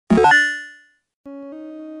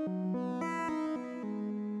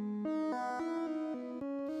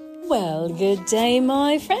Well, good day,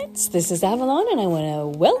 my friends. This is Avalon, and I want to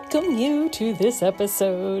welcome you to this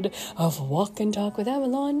episode of Walk and Talk with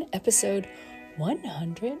Avalon, episode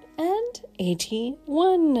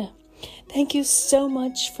 181. Thank you so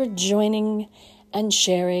much for joining and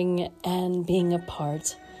sharing and being a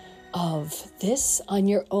part of this on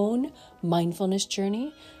your own mindfulness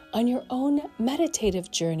journey, on your own meditative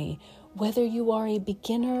journey, whether you are a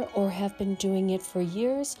beginner or have been doing it for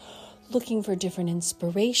years, looking for different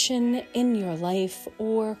inspiration in your life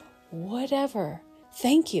or whatever.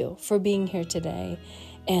 Thank you for being here today,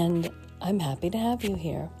 and I'm happy to have you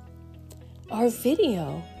here. Our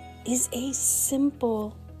video is a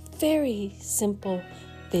simple, very simple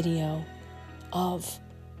video of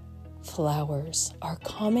flowers, our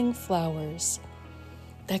calming flowers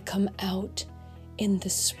that come out in the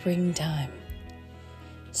springtime.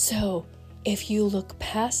 So if you look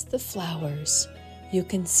past the flowers, you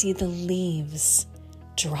can see the leaves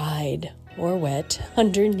dried or wet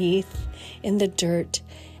underneath in the dirt,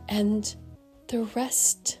 and the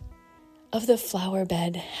rest of the flower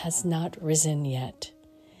bed has not risen yet.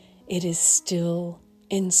 It is still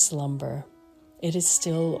in slumber. It is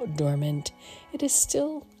still dormant. It is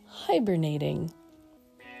still hibernating.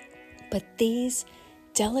 But these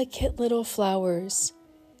delicate little flowers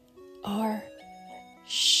are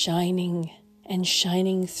shining and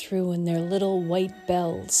shining through, and their little white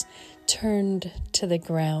bells turned to the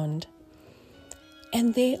ground.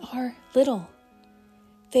 And they are little.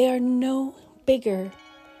 They are no bigger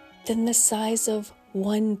than the size of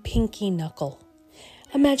one pinky knuckle.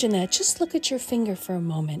 Imagine that. Just look at your finger for a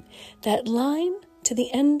moment. That line to the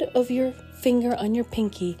end of your finger on your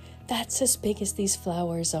pinky, that's as big as these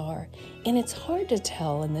flowers are. And it's hard to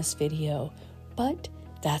tell in this video, but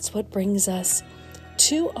that's what brings us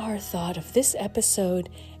to our thought of this episode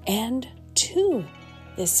and to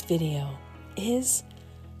this video is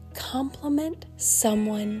compliment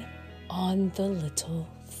someone on the little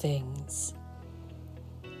things.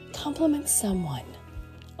 Compliment someone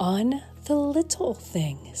on the little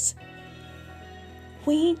things.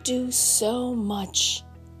 We do so much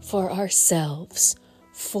for ourselves,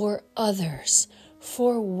 for others,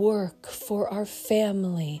 for work, for our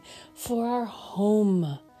family, for our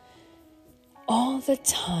home, all the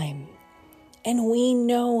time. And we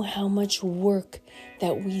know how much work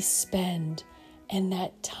that we spend and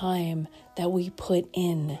that time that we put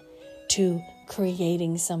in to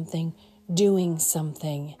creating something, doing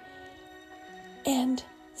something. And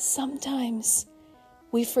sometimes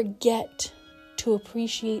we forget to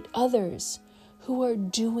appreciate others who are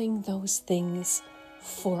doing those things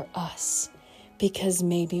for us, because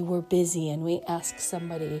maybe we're busy and we ask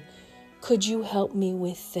somebody, could you help me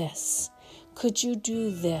with this? Could you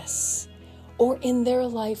do this? Or in their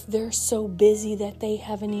life, they're so busy that they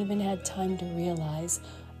haven't even had time to realize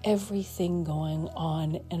everything going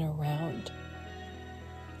on and around.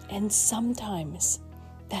 And sometimes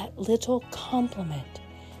that little compliment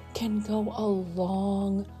can go a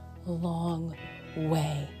long, long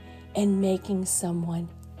way in making someone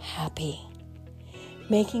happy,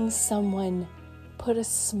 making someone put a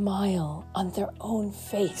smile on their own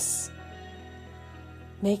face,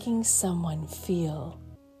 making someone feel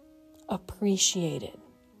appreciated,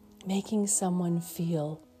 making someone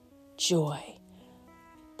feel joy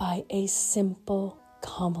by a simple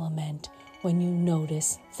compliment when you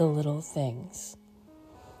notice the little things.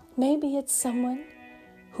 Maybe it's someone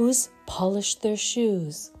who's polished their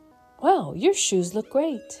shoes. Wow, your shoes look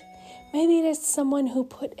great. Maybe it's someone who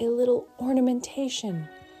put a little ornamentation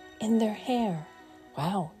in their hair.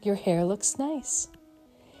 Wow, your hair looks nice.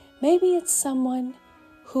 Maybe it's someone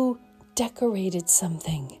who decorated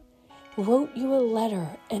something, wrote you a letter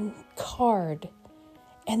and card,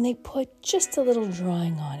 and they put just a little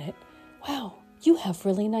drawing on it. Wow, you have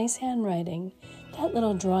really nice handwriting. That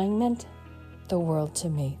little drawing meant the world to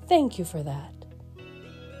me. Thank you for that.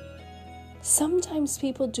 Sometimes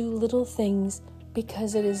people do little things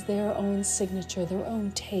because it is their own signature, their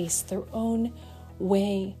own taste, their own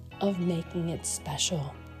way of making it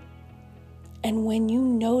special. And when you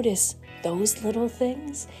notice those little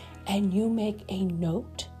things and you make a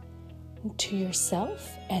note to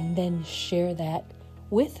yourself and then share that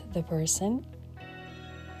with the person,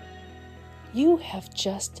 you have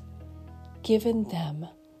just given them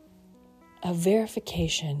a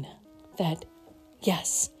verification that,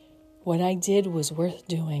 yes, what I did was worth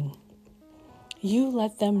doing. You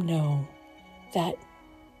let them know that,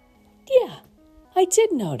 yeah, I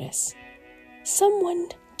did notice. Someone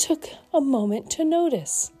took a moment to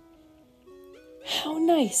notice how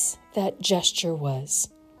nice that gesture was.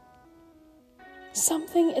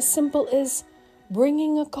 Something as simple as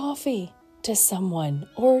bringing a coffee to someone,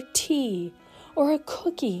 or tea, or a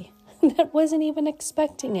cookie that wasn't even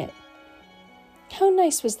expecting it. How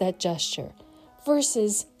nice was that gesture?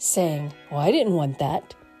 Versus saying, oh, I didn't want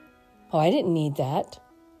that. Oh, I didn't need that.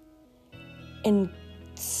 And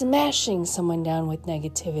smashing someone down with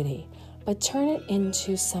negativity, but turn it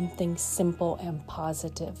into something simple and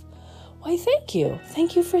positive. Why, thank you.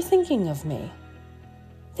 Thank you for thinking of me.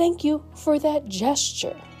 Thank you for that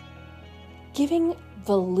gesture. Giving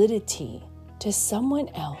validity to someone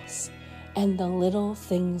else and the little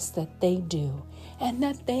things that they do and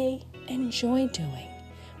that they enjoy doing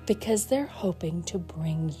because they're hoping to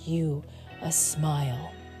bring you a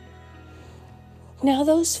smile. Now,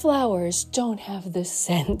 those flowers don't have the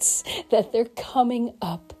sense that they're coming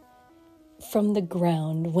up from the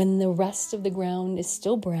ground when the rest of the ground is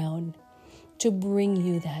still brown to bring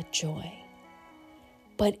you that joy.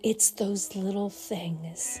 But it's those little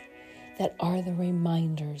things that are the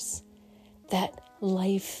reminders that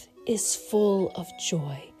life is full of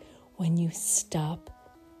joy when you stop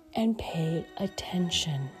and pay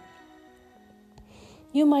attention.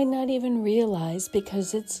 You might not even realize,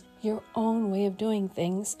 because it's your own way of doing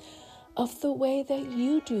things, of the way that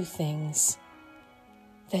you do things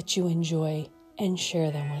that you enjoy and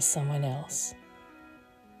share them with someone else.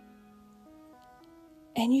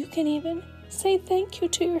 And you can even say thank you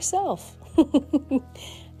to yourself.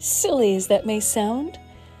 Silly as that may sound,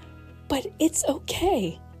 but it's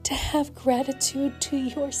okay to have gratitude to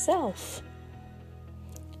yourself.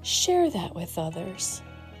 Share that with others.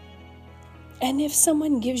 And if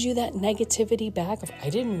someone gives you that negativity back of, I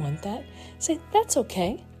didn't want that, say, that's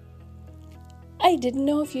okay. I didn't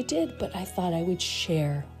know if you did, but I thought I would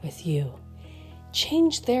share with you.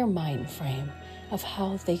 Change their mind frame of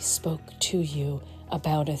how they spoke to you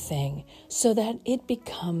about a thing so that it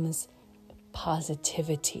becomes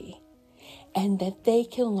positivity and that they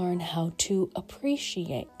can learn how to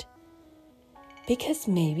appreciate. Because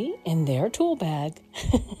maybe in their tool bag,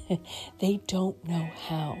 they don't know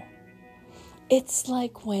how. It's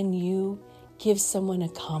like when you give someone a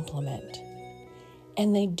compliment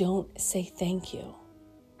and they don't say thank you.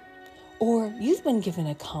 Or you've been given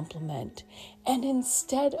a compliment and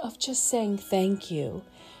instead of just saying thank you,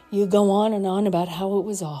 you go on and on about how it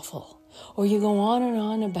was awful. Or you go on and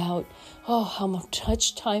on about, how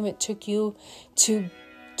much time it took you to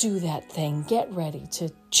do that thing, get ready, to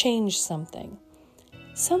change something.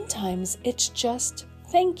 Sometimes it's just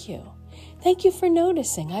thank you. Thank you for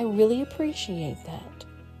noticing. I really appreciate that.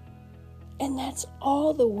 And that's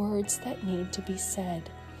all the words that need to be said.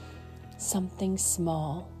 Something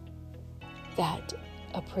small, that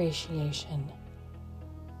appreciation.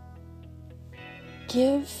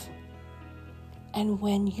 Give, and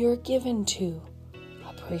when you're given to,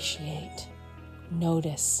 appreciate.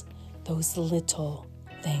 Notice those little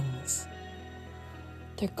things.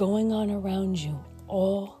 They're going on around you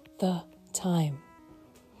all the time.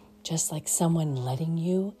 Just like someone letting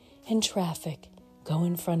you in traffic go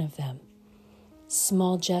in front of them.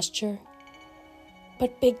 Small gesture,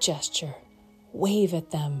 but big gesture. Wave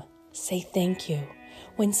at them. Say thank you.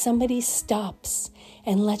 When somebody stops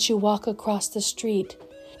and lets you walk across the street,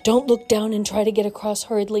 don't look down and try to get across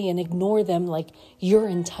hurriedly and ignore them like you're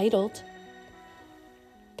entitled.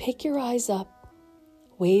 Pick your eyes up,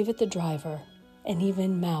 wave at the driver, and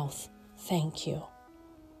even mouth thank you.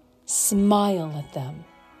 Smile at them.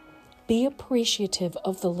 Be appreciative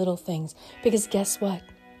of the little things, because guess what?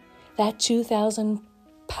 That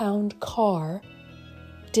 2,000-pound car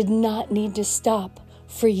did not need to stop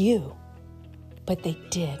for you, but they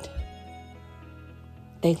did.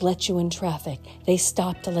 They let you in traffic. They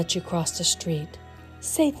stopped to let you cross the street.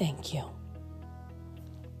 Say thank you.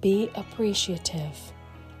 Be appreciative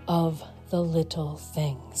of the little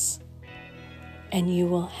things, and you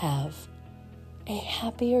will have a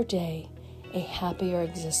happier day, a happier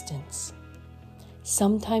existence.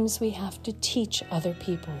 Sometimes we have to teach other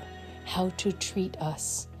people how to treat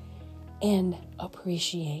us and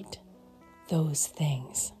appreciate those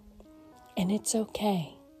things. And it's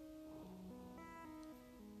okay.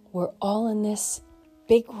 We're all in this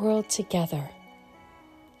big world together.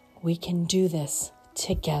 We can do this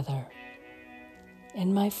together.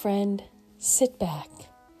 And my friend, sit back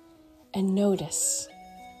and notice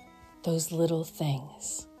those little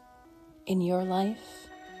things in your life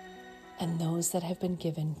and those that have been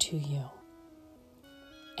given to you.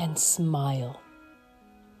 And smile.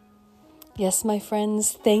 Yes, my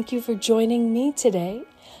friends, thank you for joining me today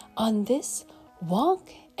on this Walk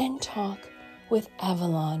and Talk with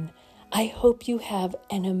Avalon. I hope you have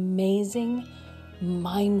an amazing,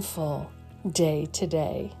 mindful day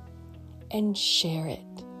today. And share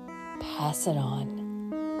it. Pass it on.